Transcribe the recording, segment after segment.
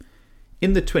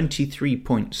In the 23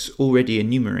 points already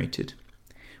enumerated,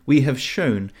 we have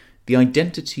shown the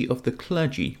identity of the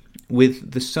clergy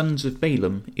with the sons of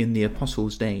Balaam in the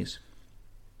apostles' days.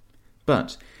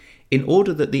 But in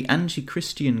order that the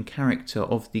anti-Christian character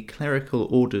of the clerical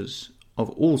orders of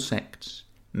all sects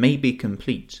may be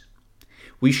complete,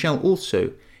 we shall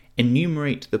also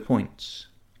enumerate the points,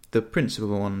 the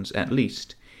principal ones at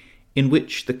least, in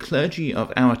which the clergy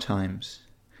of our times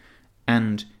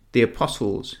and the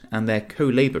apostles and their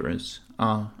co-labourers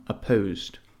are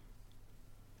opposed.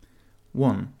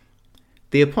 1.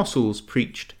 The apostles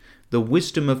preached the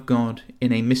wisdom of God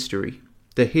in a mystery,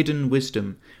 the hidden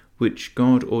wisdom which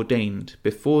God ordained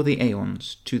before the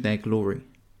aeons to their glory.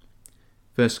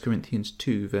 1 Corinthians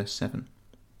 2 verse 7.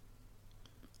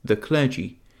 The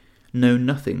clergy know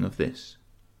nothing of this.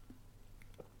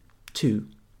 2.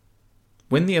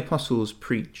 When the apostles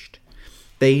preached,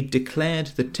 they declared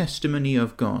the testimony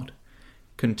of God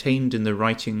contained in the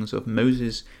writings of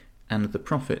Moses and the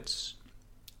prophets,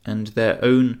 and their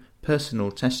own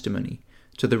personal testimony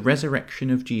to the resurrection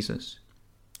of Jesus,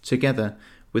 together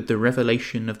with the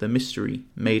revelation of the mystery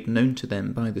made known to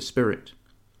them by the Spirit.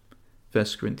 1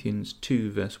 Corinthians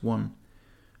 2 verse 1,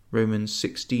 Romans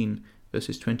 16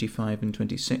 verses 25 and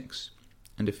 26,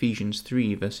 and Ephesians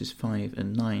 3 verses 5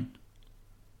 and 9.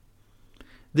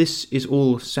 This is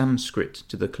all Sanskrit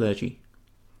to the clergy.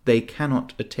 They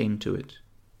cannot attain to it.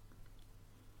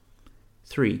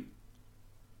 3.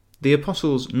 The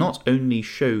apostles not only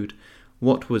showed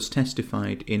what was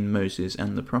testified in Moses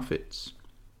and the prophets,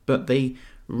 but they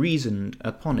reasoned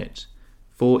upon it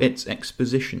for its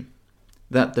exposition,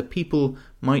 that the people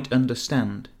might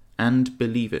understand and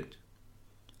believe it,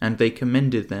 and they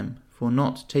commended them for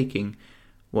not taking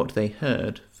what they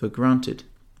heard for granted,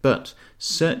 but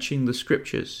searching the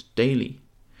Scriptures daily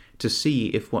to see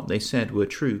if what they said were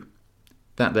true,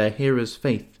 that their hearers'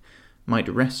 faith might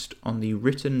rest on the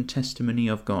written testimony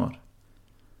of God.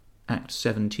 Acts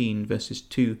 17 verses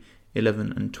 2,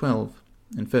 11 and 12,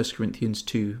 and 1 Corinthians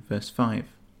 2 verse 5.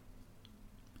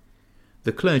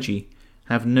 The clergy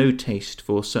have no taste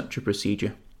for such a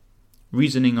procedure.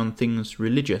 Reasoning on things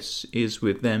religious is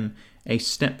with them a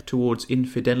step towards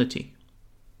infidelity.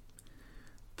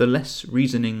 The less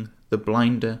reasoning, the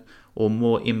blinder or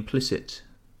more implicit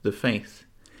the faith,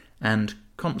 and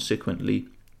consequently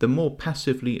the more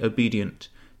passively obedient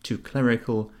to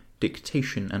clerical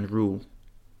dictation and rule.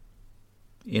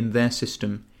 In their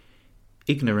system,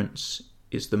 ignorance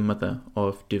is the mother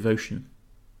of devotion,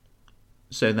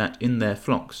 so that in their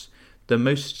flocks the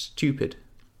most stupid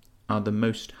are the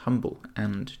most humble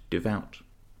and devout.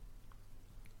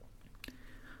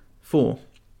 4.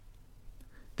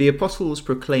 The apostles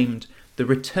proclaimed the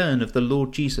return of the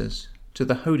Lord Jesus to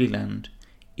the Holy Land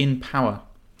in power,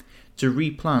 to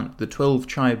replant the 12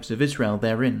 tribes of Israel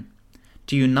therein,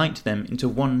 to unite them into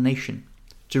one nation,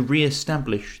 to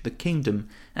re-establish the kingdom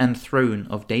and throne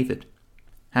of David,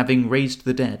 having raised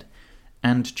the dead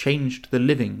and changed the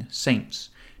living saints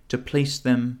to place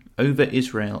them over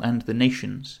Israel and the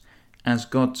nations as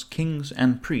God's kings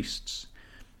and priests,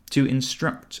 to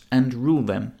instruct and rule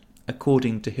them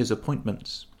according to his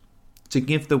appointments, to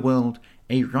give the world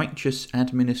a righteous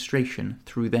administration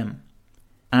through them,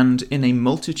 and in a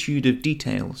multitude of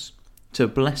details to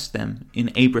bless them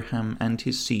in Abraham and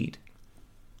his seed,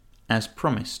 as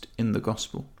promised in the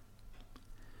Gospel.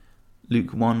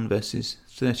 Luke 1 verses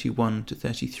 31 to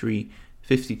 33,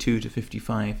 52 to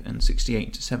 55, and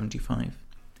 68 to 75.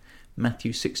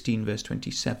 Matthew 16 verse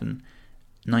 27,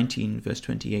 19 verse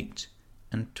 28,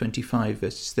 and 25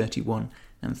 verses 31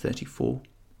 and 34.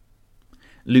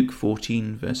 Luke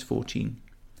 14 verse 14,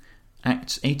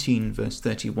 Acts 18 verse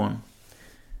 31,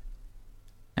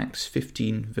 Acts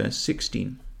 15 verse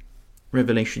 16,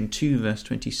 Revelation 2 verse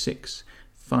 26,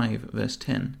 5 verse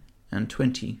 10, and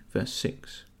 20 verse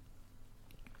 6.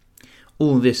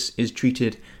 All this is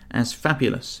treated as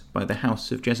fabulous by the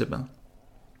house of Jezebel.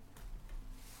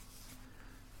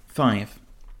 5.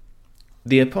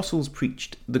 The apostles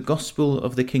preached the gospel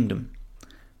of the kingdom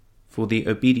for the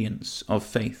obedience of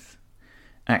faith.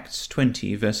 Acts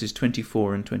 20 verses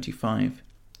 24 and 25,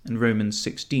 and Romans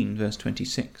 16 verse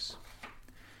 26.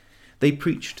 They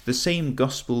preached the same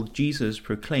gospel Jesus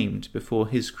proclaimed before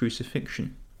his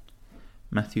crucifixion.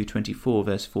 Matthew 24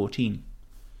 verse 14.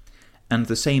 And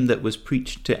the same that was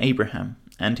preached to Abraham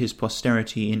and his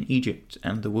posterity in Egypt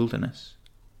and the wilderness.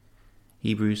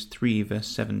 Hebrews 3 verse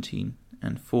 17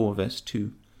 and 4 verse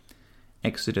 2,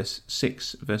 Exodus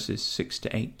 6 verses 6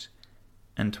 to 8,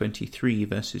 and 23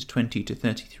 verses 20 to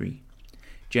 33,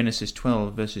 Genesis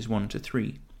 12 verses 1 to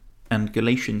 3, and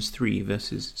Galatians 3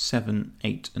 verses 7,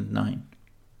 8 and 9.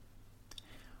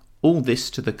 All this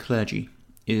to the clergy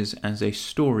is as a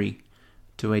story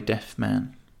to a deaf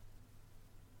man.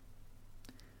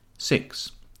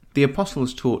 6. The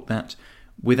apostles taught that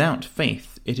without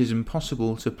faith it is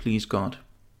impossible to please God.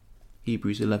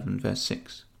 Hebrews 11 verse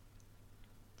 6.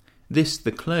 This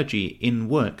the clergy in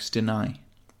works deny,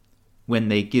 when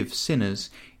they give sinners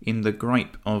in the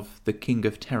gripe of the king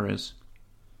of terrors,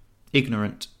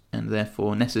 ignorant and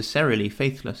therefore necessarily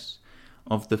faithless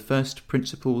of the first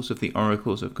principles of the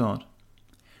oracles of God,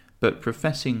 but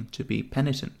professing to be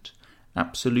penitent,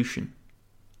 absolution,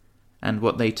 and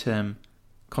what they term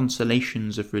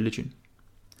consolations of religion,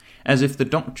 as if the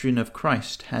doctrine of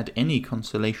Christ had any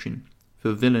consolation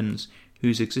for villains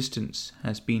whose existence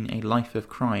has been a life of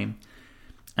crime,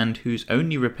 and whose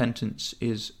only repentance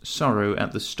is sorrow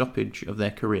at the stoppage of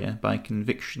their career by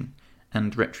conviction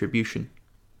and retribution.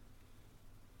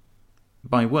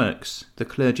 By works, the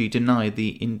clergy deny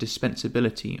the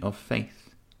indispensability of faith,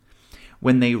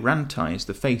 when they rantize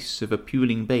the face of a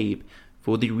puling babe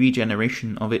for the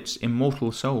regeneration of its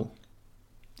immortal soul.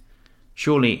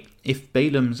 Surely, if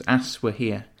Balaam's ass were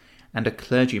here, and a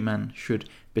clergyman should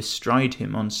bestride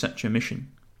him on such a mission,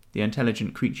 the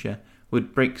intelligent creature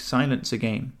would break silence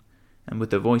again, and with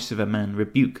the voice of a man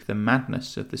rebuke the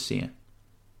madness of the seer.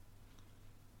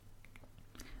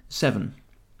 7.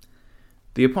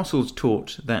 The apostles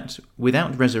taught that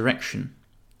without resurrection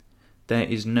there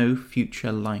is no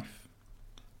future life.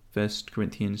 1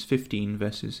 Corinthians 15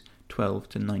 verses 12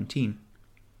 to 19.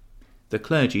 The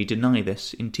clergy deny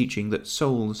this in teaching that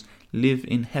souls live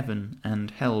in heaven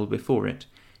and hell before it,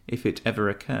 if it ever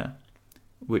occur,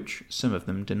 which some of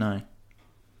them deny.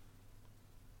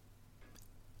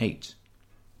 8.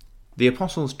 The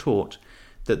apostles taught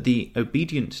that the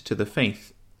obedient to the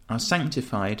faith are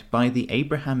sanctified by the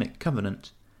Abrahamic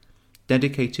covenant,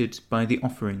 dedicated by the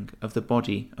offering of the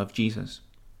body of Jesus.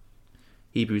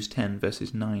 Hebrews 10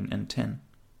 verses 9 and 10.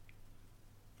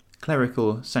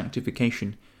 Clerical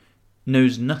sanctification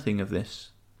knows nothing of this.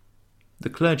 The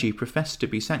clergy profess to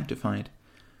be sanctified,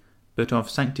 but of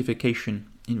sanctification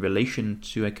in relation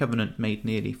to a covenant made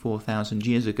nearly 4,000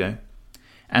 years ago,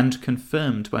 and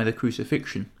confirmed by the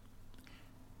crucifixion,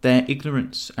 their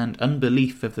ignorance and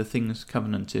unbelief of the things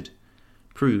covenanted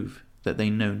prove that they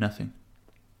know nothing.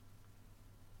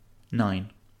 9.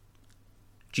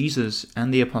 Jesus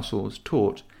and the apostles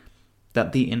taught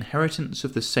that the inheritance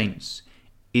of the saints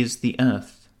is the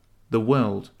earth, the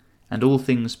world, and all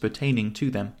things pertaining to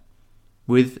them,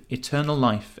 with eternal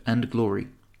life and glory,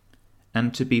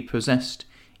 and to be possessed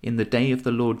in the day of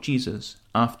the Lord Jesus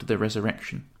after the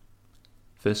resurrection.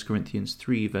 1 Corinthians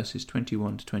 3 verses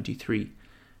 21 to 23,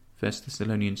 1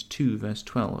 Thessalonians 2 verse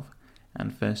 12,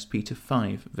 and 1 Peter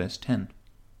 5 verse 10.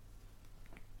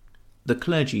 The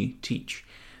clergy teach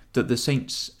that the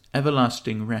saints'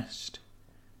 everlasting rest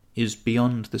is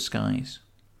beyond the skies.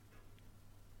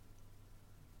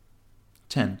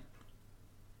 10.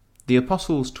 The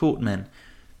apostles taught men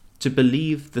to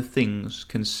believe the things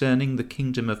concerning the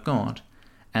kingdom of God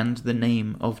and the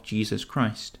name of Jesus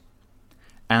Christ,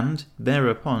 and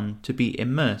thereupon to be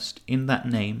immersed in that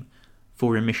name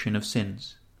for remission of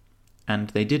sins. And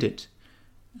they did it.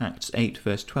 Acts 8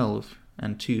 verse 12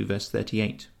 and 2 verse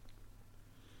 38.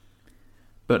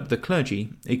 But the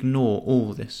clergy ignore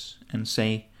all this and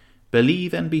say,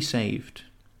 "Believe and be saved,"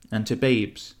 and to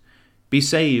babes, "Be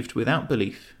saved without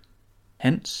belief."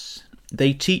 Hence,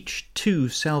 they teach two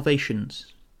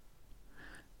salvations.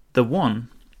 The one,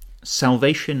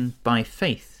 salvation by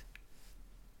faith.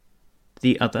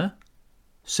 The other,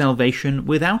 salvation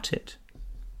without it.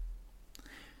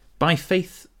 By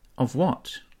faith of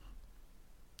what?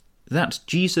 That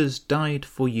Jesus died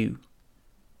for you.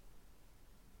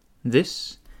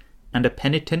 This, and a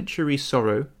penitentiary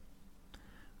sorrow,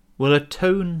 will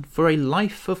atone for a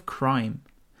life of crime,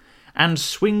 and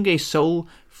swing a soul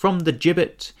from the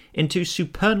gibbet into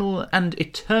supernal and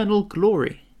eternal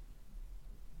glory.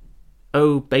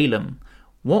 O Balaam,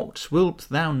 what wilt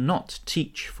thou not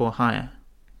teach for hire?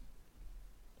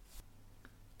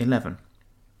 11.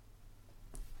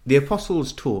 The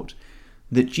apostles taught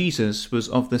that Jesus was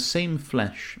of the same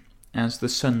flesh as the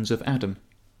sons of Adam,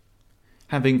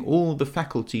 having all the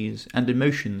faculties and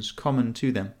emotions common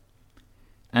to them,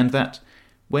 and that,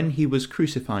 when he was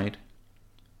crucified,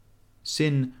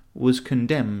 sin was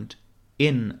condemned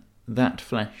in that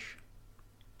flesh.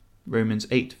 Romans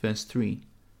 8 verse 3,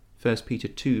 1 Peter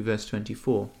 2 verse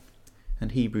 24,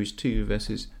 and Hebrews 2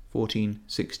 verses 14,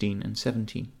 16 and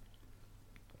 17.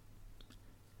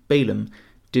 Balaam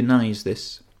denies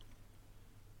this.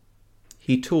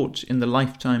 He taught in the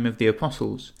lifetime of the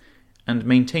apostles, and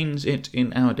maintains it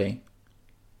in our day,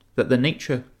 that the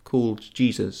nature called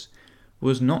Jesus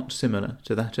was not similar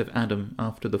to that of Adam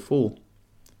after the fall,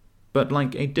 but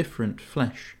like a different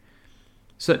flesh,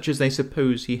 such as they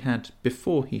suppose he had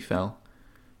before he fell,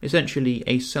 essentially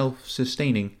a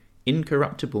self-sustaining,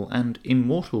 incorruptible and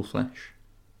immortal flesh,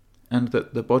 and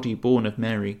that the body born of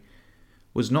Mary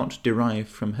was not derived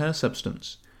from her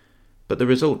substance, but the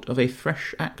result of a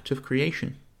fresh act of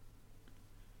creation.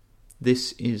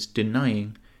 This is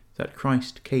denying that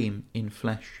Christ came in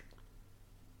flesh,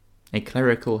 a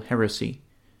clerical heresy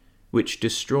which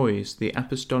destroys the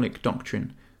apostolic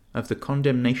doctrine of the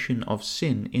condemnation of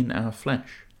sin in our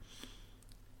flesh,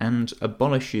 and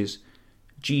abolishes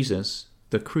Jesus,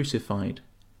 the crucified,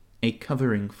 a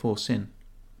covering for sin.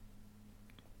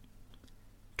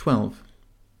 12.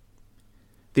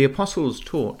 The apostles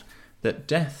taught that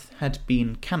death had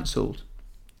been cancelled,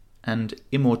 and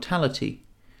immortality,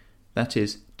 that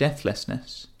is,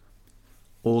 deathlessness,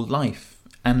 or life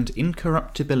and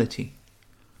incorruptibility,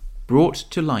 brought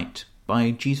to light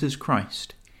by Jesus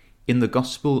Christ in the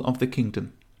gospel of the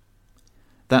kingdom,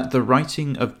 that the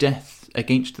writing of death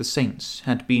against the saints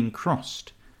had been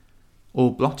crossed,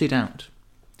 or blotted out,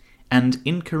 and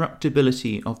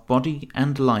incorruptibility of body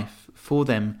and life for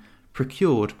them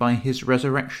procured by his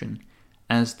resurrection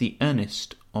as the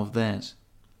earnest of theirs.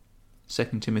 2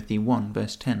 Timothy 1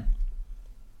 verse 10.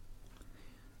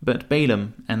 But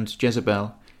Balaam and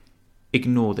Jezebel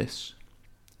ignore this.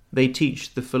 They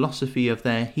teach the philosophy of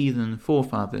their heathen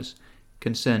forefathers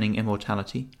concerning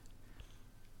immortality,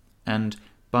 and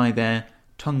by their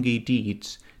tonguey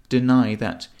deeds deny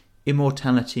that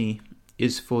immortality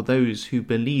is for those who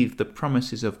believe the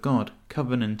promises of God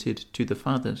covenanted to the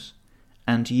fathers,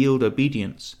 and yield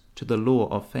obedience to the law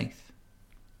of faith.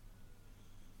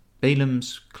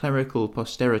 Balaam's clerical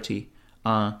posterity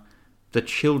are the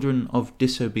children of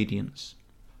disobedience,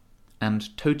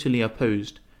 and totally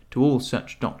opposed to all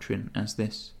such doctrine as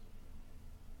this.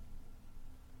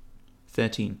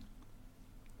 13.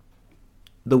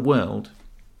 The world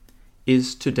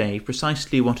is today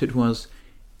precisely what it was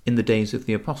in the days of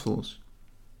the apostles.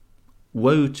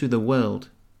 Woe to the world,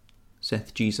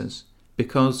 saith Jesus,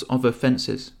 because of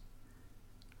offences.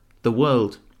 The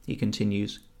world, he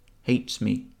continues, hates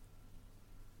me.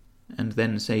 And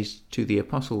then says to the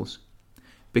apostles,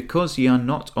 because ye are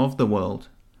not of the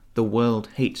world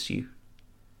hates you.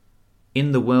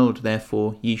 In the world,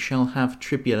 therefore, ye shall have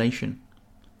tribulation.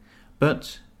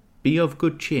 But be of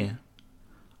good cheer,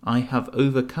 I have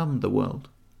overcome the world.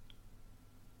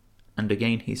 And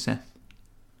again he saith,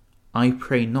 I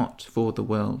pray not for the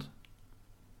world.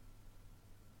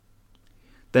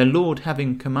 Their Lord,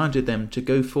 having commanded them to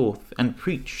go forth and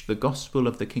preach the gospel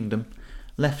of the kingdom,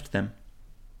 left them.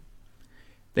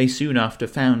 They soon after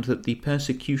found that the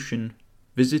persecution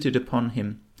visited upon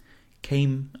him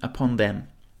came upon them,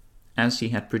 as he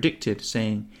had predicted,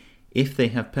 saying, if they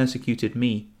have persecuted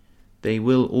me, they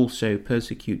will also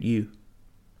persecute you.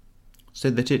 So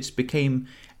that it became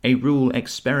a rule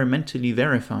experimentally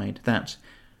verified that,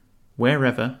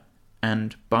 wherever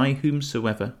and by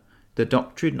whomsoever the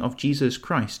doctrine of Jesus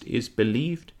Christ is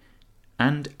believed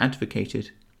and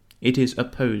advocated, it is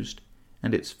opposed,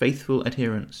 and its faithful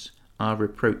adherents are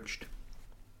reproached.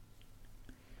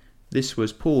 This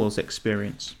was Paul's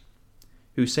experience,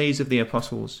 who says of the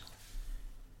apostles,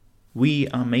 we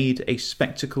are made a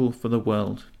spectacle for the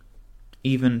world,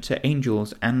 even to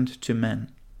angels and to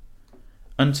men.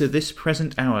 Unto this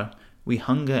present hour we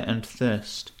hunger and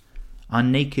thirst, are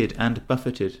naked and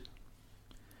buffeted,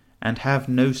 and have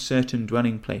no certain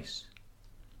dwelling place,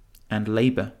 and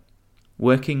labour,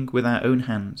 working with our own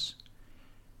hands.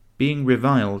 Being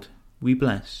reviled, we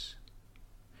bless.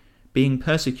 Being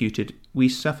persecuted, we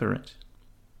suffer it.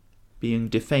 Being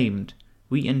defamed,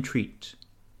 we entreat.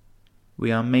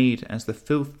 We are made as the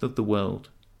filth of the world,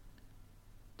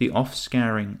 the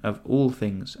offscouring of all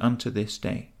things unto this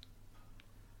day.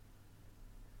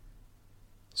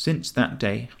 Since that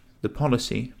day, the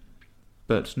policy,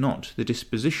 but not the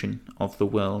disposition of the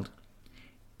world,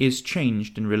 is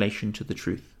changed in relation to the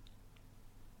truth.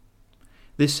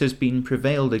 This has been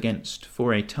prevailed against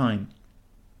for a time,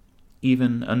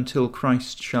 even until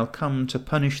Christ shall come to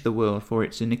punish the world for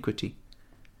its iniquity.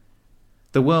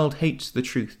 The world hates the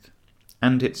truth,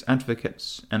 and its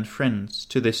advocates and friends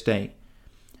to this day,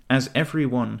 as every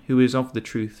one who is of the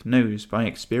truth knows by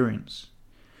experience,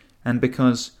 and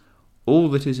because all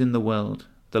that is in the world,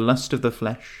 the lust of the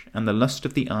flesh, and the lust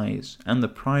of the eyes, and the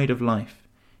pride of life,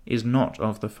 is not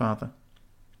of the Father,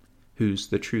 whose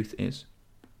the truth is.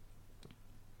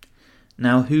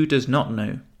 Now who does not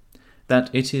know that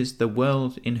it is the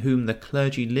world in whom the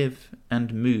clergy live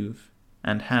and move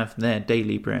and have their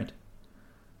daily bread?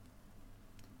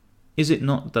 Is it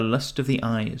not the lust of the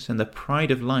eyes and the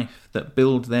pride of life that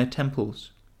build their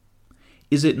temples?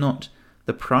 Is it not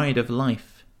the pride of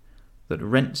life that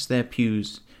rents their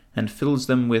pews and fills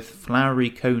them with flowery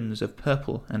cones of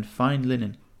purple and fine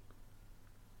linen?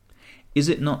 Is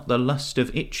it not the lust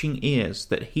of itching ears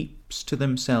that heaps to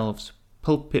themselves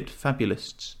pulpit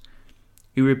fabulists,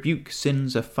 who rebuke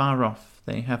sins afar off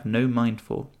they have no mind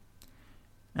for,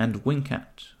 and wink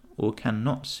at or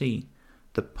cannot see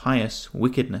the pious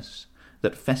wickedness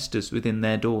that festers within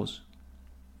their doors?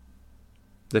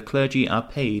 The clergy are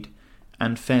paid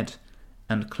and fed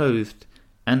and clothed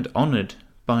and honoured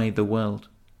by the world.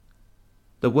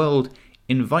 The world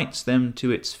invites them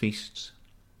to its feasts,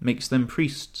 makes them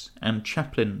priests and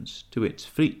chaplains to its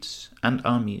fleets and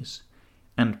armies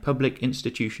and public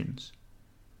institutions.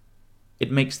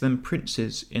 It makes them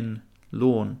princes in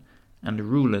lawn and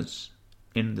rulers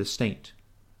in the state.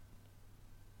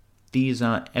 These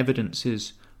are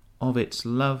evidences of its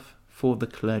love for the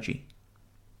clergy,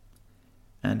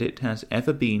 and it has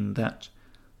ever been that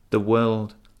the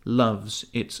world loves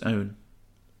its own.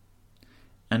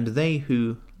 And they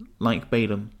who, like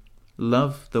Balaam,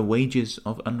 love the wages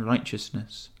of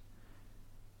unrighteousness,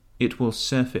 it will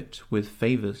surfeit with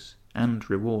favours and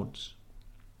rewards.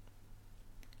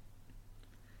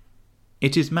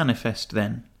 It is manifest,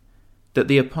 then, that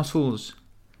the apostles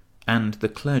and the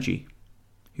clergy,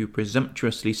 who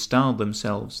presumptuously style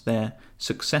themselves their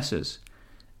successors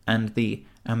and the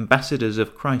ambassadors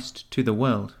of Christ to the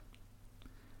world,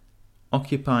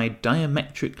 occupy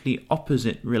diametrically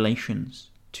opposite relations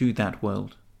to that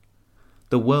world.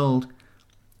 The world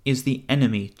is the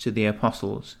enemy to the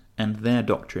apostles and their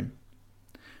doctrine,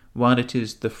 while it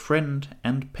is the friend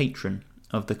and patron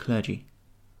of the clergy.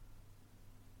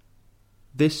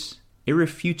 This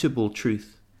irrefutable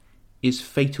truth is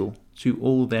fatal to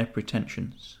all their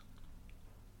pretensions.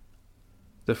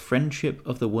 The friendship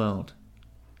of the world,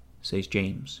 says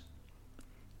James,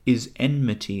 is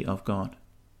enmity of God.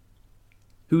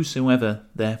 Whosoever,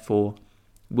 therefore,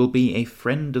 will be a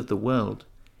friend of the world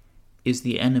is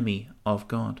the enemy of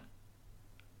God.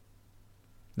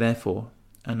 Therefore,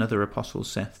 another apostle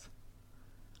saith,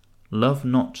 Love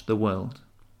not the world,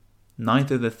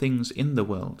 neither the things in the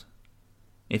world.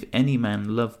 If any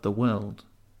man love the world,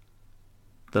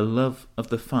 the love of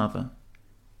the Father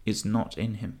is not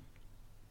in him.